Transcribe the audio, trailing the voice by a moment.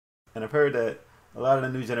and I've heard that a lot of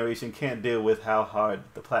the new generation can't deal with how hard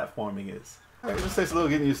the platforming is. Alright, it just takes a little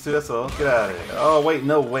getting used to, that's all. Get out of here. Oh wait,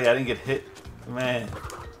 no way, I didn't get hit. Man.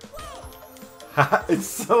 It's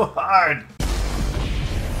so hard!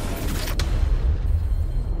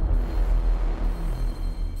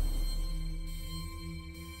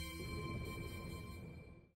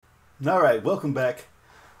 Alright, welcome back.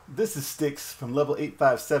 This is Stikz from level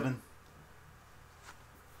 857.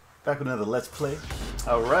 Back with another Let's Play.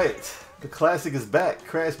 Alright, the classic is back.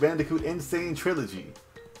 Crash Bandicoot N-Sane Trilogy.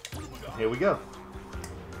 Here we go.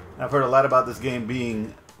 I've heard a lot about this game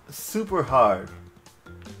being super hard.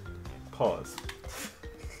 Pause.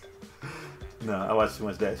 No, I watched too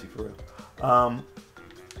much Dashy for real.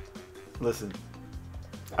 Listen,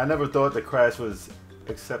 I never thought that Crash was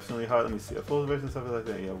exceptionally hard. Let me see, a full version, something like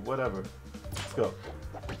that. Yeah, whatever. Let's go.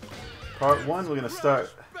 Part 1, we're gonna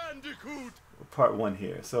start with part 1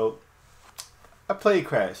 here. So, I played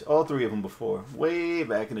Crash, all 3 of them before, way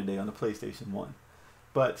back in the day on the PlayStation 1.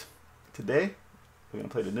 But today, we're gonna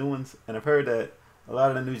play the new ones, and I've heard that a lot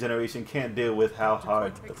of the new generation can't deal with how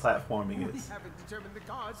hard the platforming is.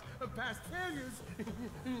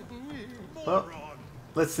 Well,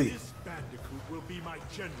 let's see. This Bandicoot will be my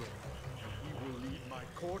general. He will lead my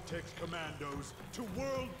Cortex commandos to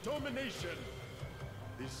world domination.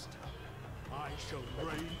 This time, I shall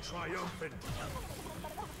reign triumphant.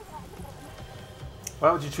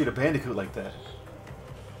 Why would you treat a Bandicoot like that?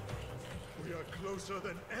 We are closer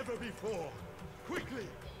than ever before. Quickly,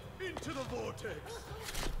 into the vortex.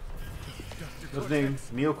 What's his name?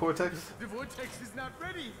 Neo Cortex? The vortex is not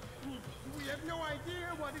ready. We have no idea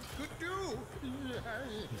what it could do.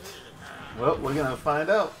 Well, we're gonna find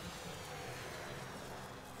out.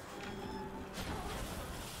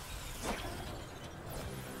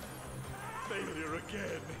 Failure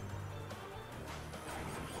again.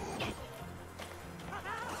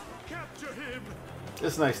 Capture him.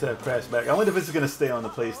 It's nice to have Crash back. I wonder if it's gonna stay on the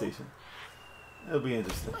PlayStation. It'll be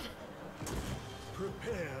interesting.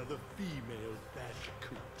 Prepare the female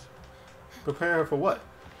Bandicoot. Prepare her for what?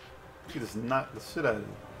 She just knocked the shit out of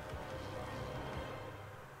you.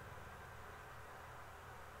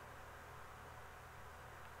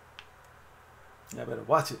 I better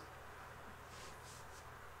watch it.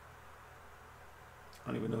 I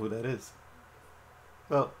don't even know who that is.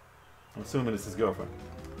 Well, I'm assuming it's his girlfriend.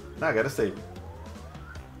 Now I gotta save her.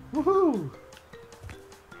 Woohoo!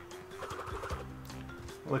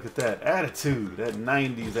 Look at that attitude, that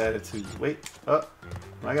 90s attitude. Wait, am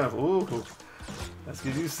I gonna? Ooh, let's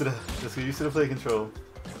get used to the play control.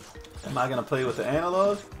 Am I gonna play with the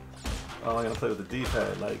analog? Or am I gonna play with the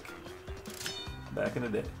D-pad like back in the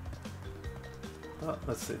day? Oh,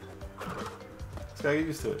 let's see. Just gotta get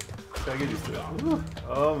used to it. Just gotta get used to it. Ooh.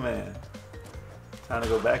 Oh man, time to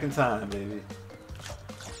go back in time, baby.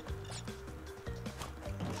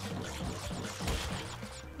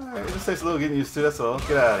 Alright, it just takes a little getting used to, that's all.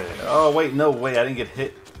 Get out of here. Oh wait, no way, I didn't get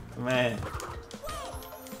hit. Man.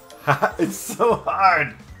 It's so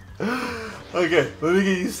hard. Okay, let me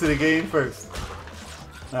get used to the game first.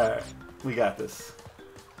 Alright, we got this.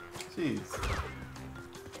 Jeez.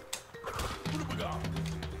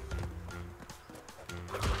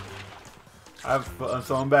 I'm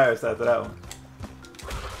so embarrassed after that one.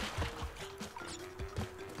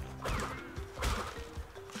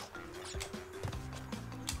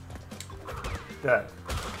 Got it.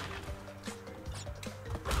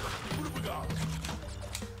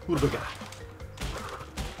 Who do we got?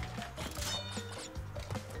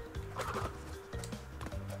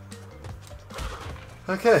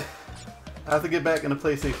 Okay. I have to get back in the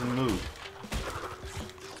PlayStation mood.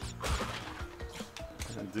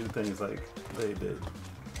 And do things like they did.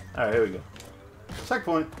 Alright, here we go.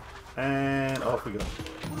 Checkpoint. And off we go.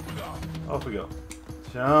 Off we go.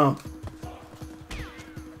 Jump.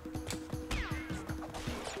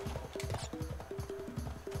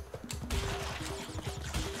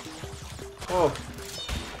 Oh.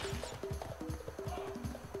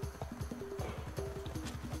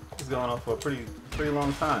 It's going on for a pretty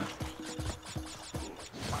long time.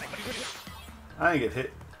 I didn't get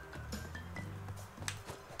hit.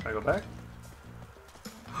 Can I go back?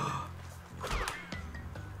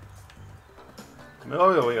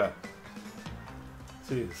 Oh yeah, we got.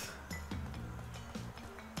 Jeez.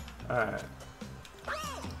 Alright.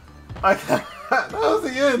 That was the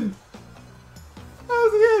end. That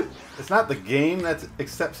was the end. It's not the game that's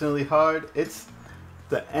exceptionally hard. It's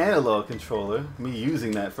the analog controller. Me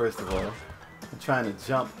using that first of all, and trying to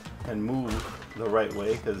jump and move the right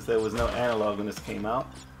way because there was no analog when this came out,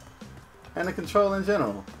 and the control in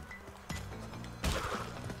general.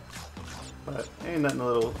 But ain't nothing a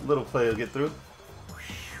little play will get through.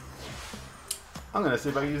 I'm gonna see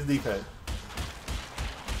if I can use D-pad.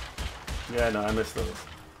 Yeah, no, I missed those.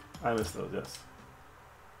 I missed those, yes.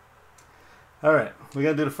 Alright, we're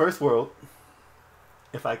gonna do the first world.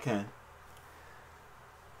 If I can.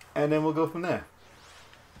 And then we'll go from there.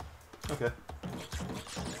 Okay.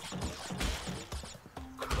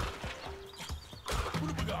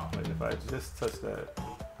 Wait, if I just touch that.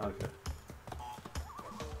 Okay.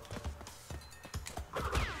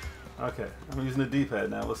 Okay, I'm using the D-pad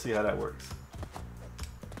now. Let's see how that works.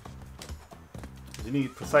 You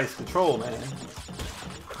need precise control, man.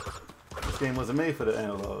 This game wasn't made for the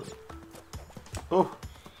analog. Oh,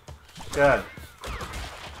 God.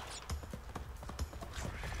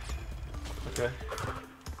 Okay.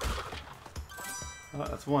 Oh,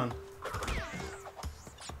 that's one.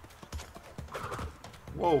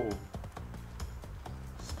 Whoa.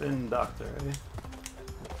 Spin doctor, eh?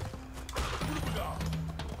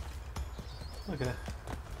 Okay.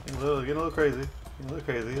 Getting a little crazy. Getting a little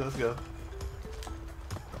crazy. Let's go.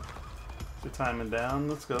 Get your timing down.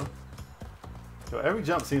 Let's go. So every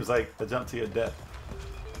jump seems like a jump to your death.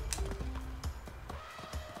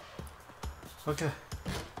 Okay.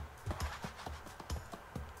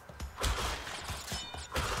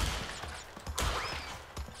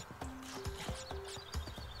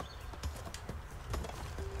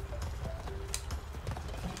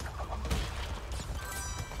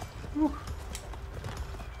 Whew.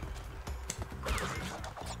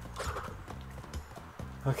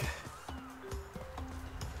 Okay.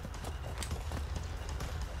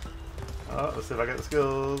 Let's see if I got the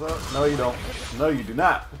skills up. No, you don't. No, you do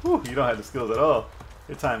not. Whew, you don't have the skills at all.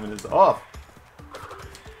 Your timing is off.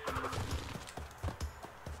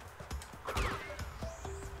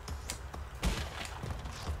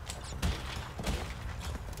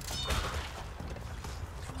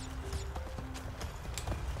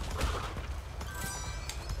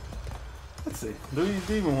 Let's see. Do you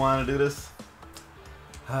even want to do this?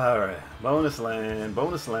 Alright. Bonus land.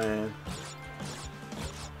 Bonus land.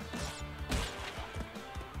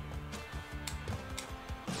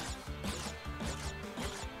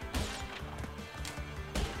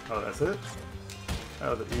 Oh, that's it? That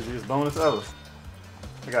was the easiest bonus ever.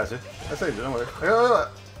 I got you. I saved you, don't worry.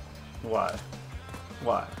 Why?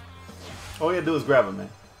 Why? All you gotta do is grab him, man.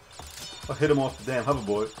 Or hit him off the damn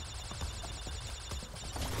hoverboard.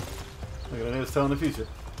 Look at the news telling the future.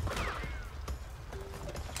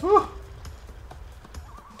 Whew.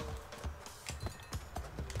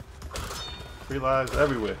 Free lives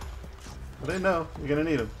everywhere. But they know you're gonna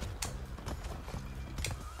need them.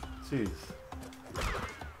 Jeez.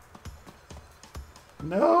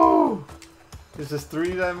 No! There's just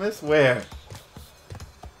 3 that I missed? Where?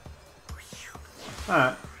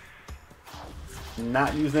 Alright.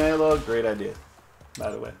 Not using analog, great idea. By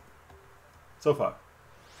the way. So far.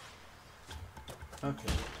 Okay.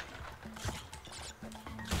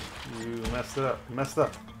 You messed it up. You messed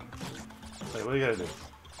up. Wait, what do you gotta do?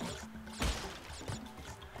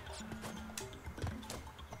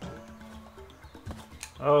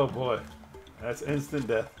 Oh boy. That's instant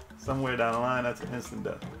death. Somewhere down the line, that's an instant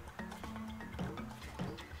death.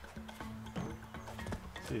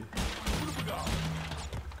 See.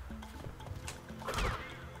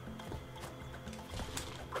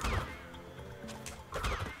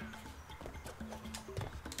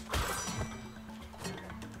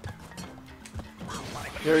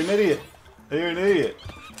 You're an idiot. You're an idiot.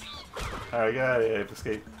 Alright, get out of here.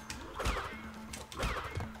 Escape.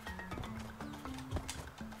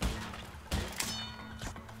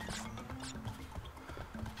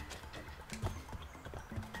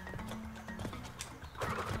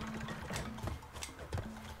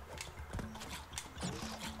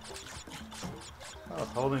 Oh,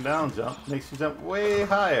 holding down jump makes you jump way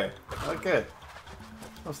higher. Okay.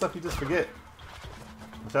 Some stuff you just forget.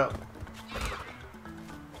 Watch out.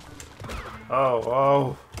 Oh,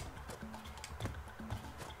 oh.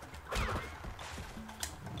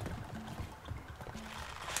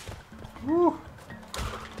 Woo.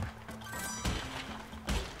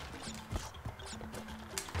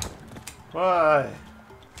 Why?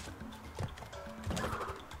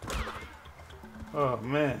 Oh,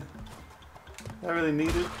 man. That really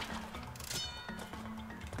needed?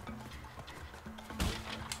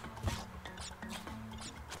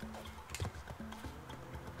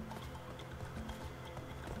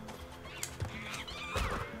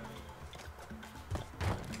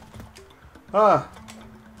 Ah!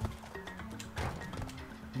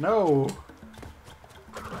 No!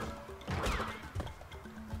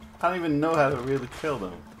 I don't even know how to really kill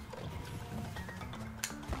them.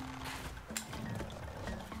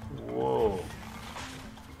 Whoa.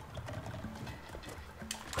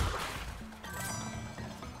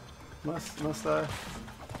 Must I?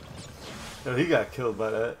 Oh, he got killed by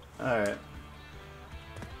that. Alright.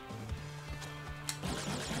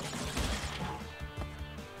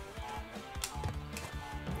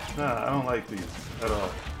 Nah, I don't like these at all.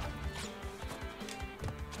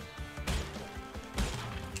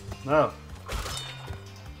 No.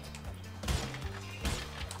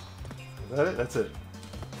 Is that it? That's it.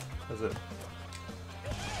 That's it.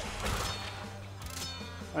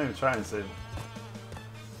 I'm not even trying to save him.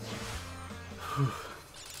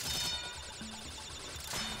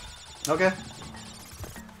 Okay.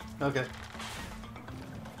 Okay.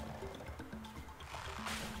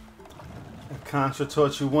 Contra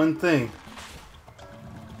taught you one thing.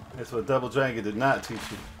 That's what Double Dragon did not teach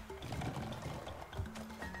you.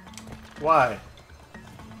 Why?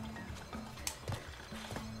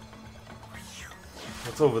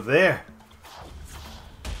 What's over there?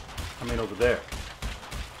 I mean over there.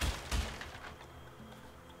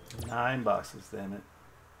 9 boxes, damn it.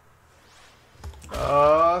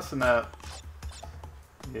 Oh, snap.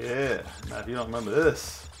 Yeah. Now if you don't remember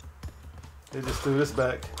this, they just threw this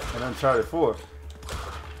back in Uncharted 4.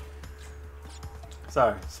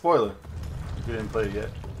 Sorry, spoiler. If you didn't play it yet.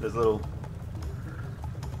 There's a little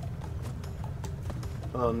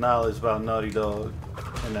knowledge about Naughty Dog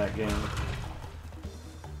in that game.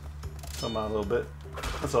 Somehow a little bit.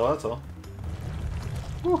 That's all, that's all.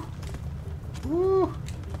 Woo! Woo!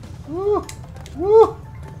 Woo! Woo!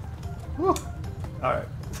 Woo! Alright.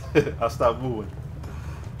 I'll stop moving.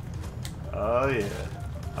 Oh yeah.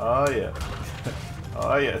 Oh yeah.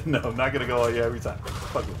 Oh yeah. No, I'm not gonna go all yeah every time.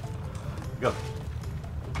 Fuck it. Go.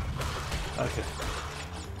 Okay.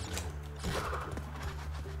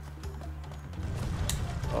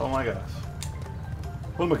 Oh my gosh.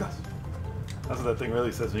 Oh my gosh. That's what that thing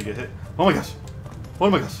really says when you get hit. Oh my gosh. Oh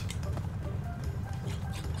my gosh.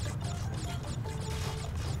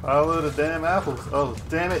 Follow the damn apples. Oh,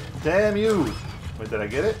 damn it. Damn you. Wait, did I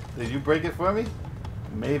get it? Did you break it for me?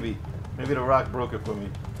 Maybe. Maybe the rock broke it for me.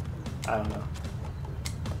 I don't know.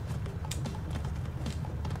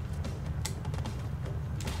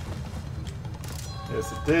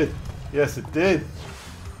 Yes, it did. Yes, it did.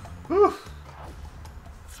 Whew.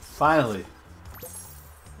 Finally.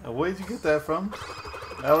 Now, where did you get that from?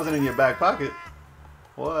 That wasn't in your back pocket.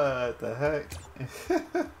 What the heck?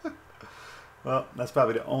 Well, that's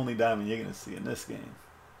probably the only diamond you're going to see in this game.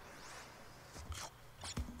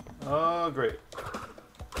 Oh, great.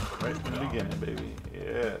 Right in the beginning, baby.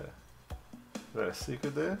 Yeah. Is that a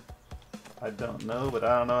secret there? I don't know, but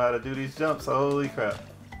I don't know how to do these jumps. Holy crap.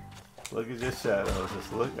 Look at your shadow.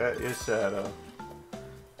 Just look at your shadow.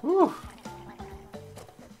 Whew.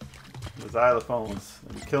 The xylophones.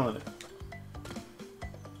 They're killing it.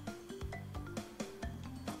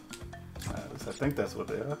 At least I think that's what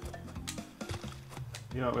they are.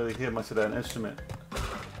 You don't really hear much of that instrument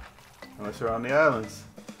unless you're on the islands.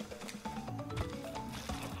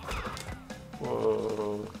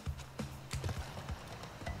 Whoa.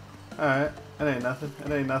 Alright, it ain't nothing.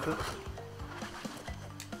 It ain't nothing.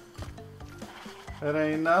 It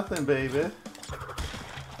ain't nothing, baby.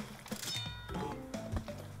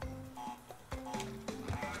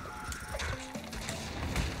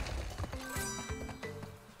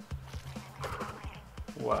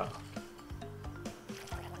 Wow.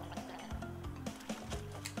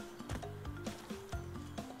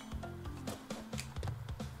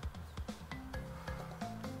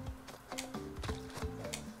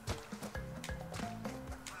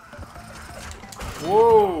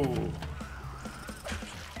 Whoa!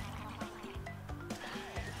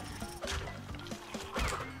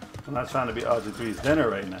 I'm not trying to be Audrey 3's dinner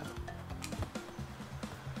right now.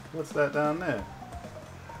 What's that down there?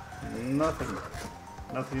 Nothing.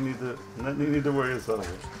 Nothing you need to worry yourself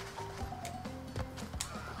with.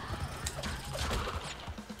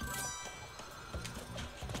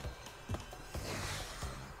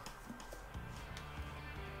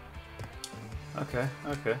 Okay,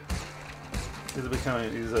 okay.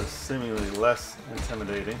 These are seemingly less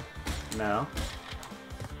intimidating now.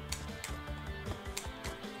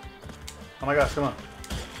 Oh my gosh, come on.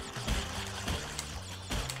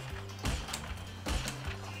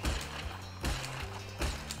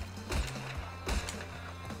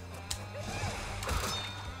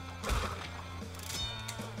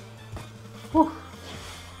 Whew.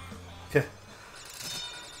 Okay.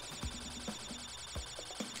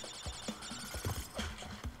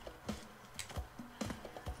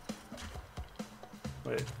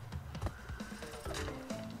 Wait.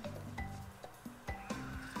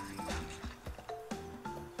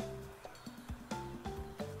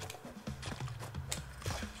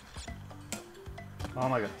 Oh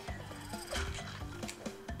my god.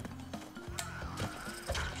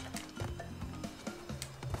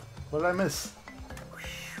 What did I miss?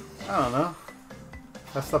 I don't know.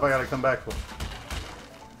 That's stuff I gotta come back for.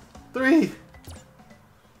 3!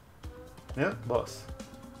 Yep, boss.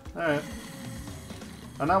 Alright.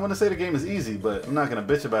 I'm not gonna say the game is easy, but I'm not gonna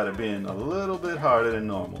bitch about it being a little bit harder than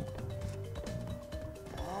normal.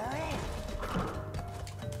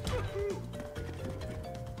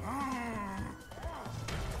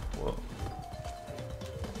 Whoa.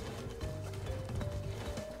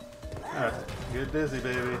 Alright, get dizzy,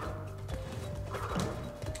 baby.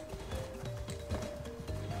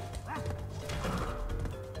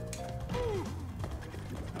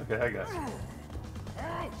 Okay, I got you.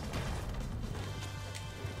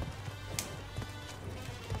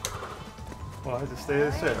 Well, I just stay in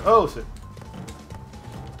this chair. Oh shit!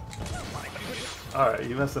 Alright,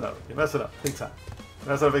 you messing up. You're messing up. Big time. You're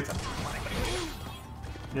messing up big time.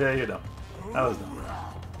 Yeah, you're dumb. That was dumb.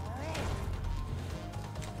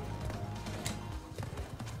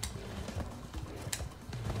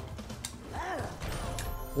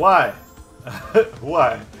 Why?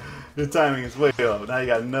 Why? Your timing is way off. Now you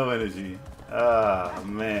got no energy. Ah,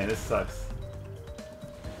 man, this sucks.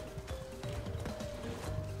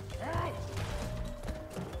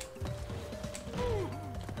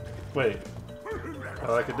 Wait.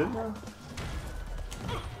 All I could do now?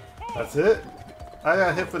 That's it? I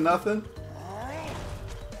got hit for nothing?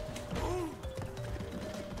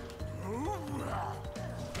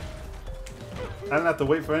 I didn't have to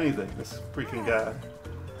wait for anything, this freaking guy.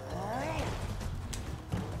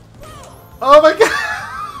 Oh my god!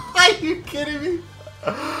 Are you kidding me?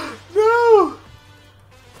 No!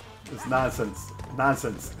 It's nonsense.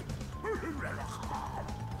 Nonsense.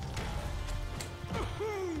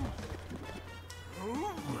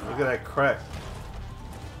 Look at that crack.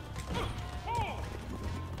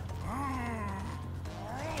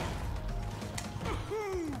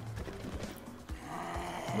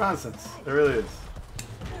 It's nonsense. It really is.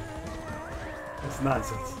 It's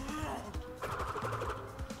nonsense.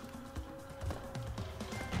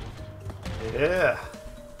 Yeah.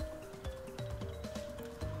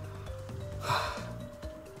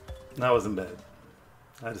 That wasn't bad.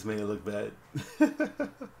 I just made it look bad.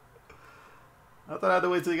 I thought I had to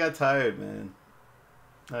wait till you got tired, man.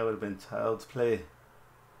 That would have been child's play.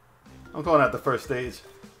 I'm calling out the first stage.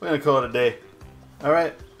 We're going to call it a day.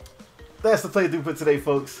 Alright. That's the playthrough for today,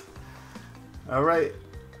 folks. Alright.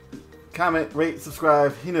 Comment, rate,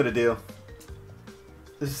 subscribe. You know the deal.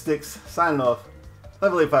 This is Stikz signing off.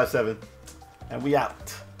 Level 857. And we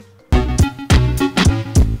out.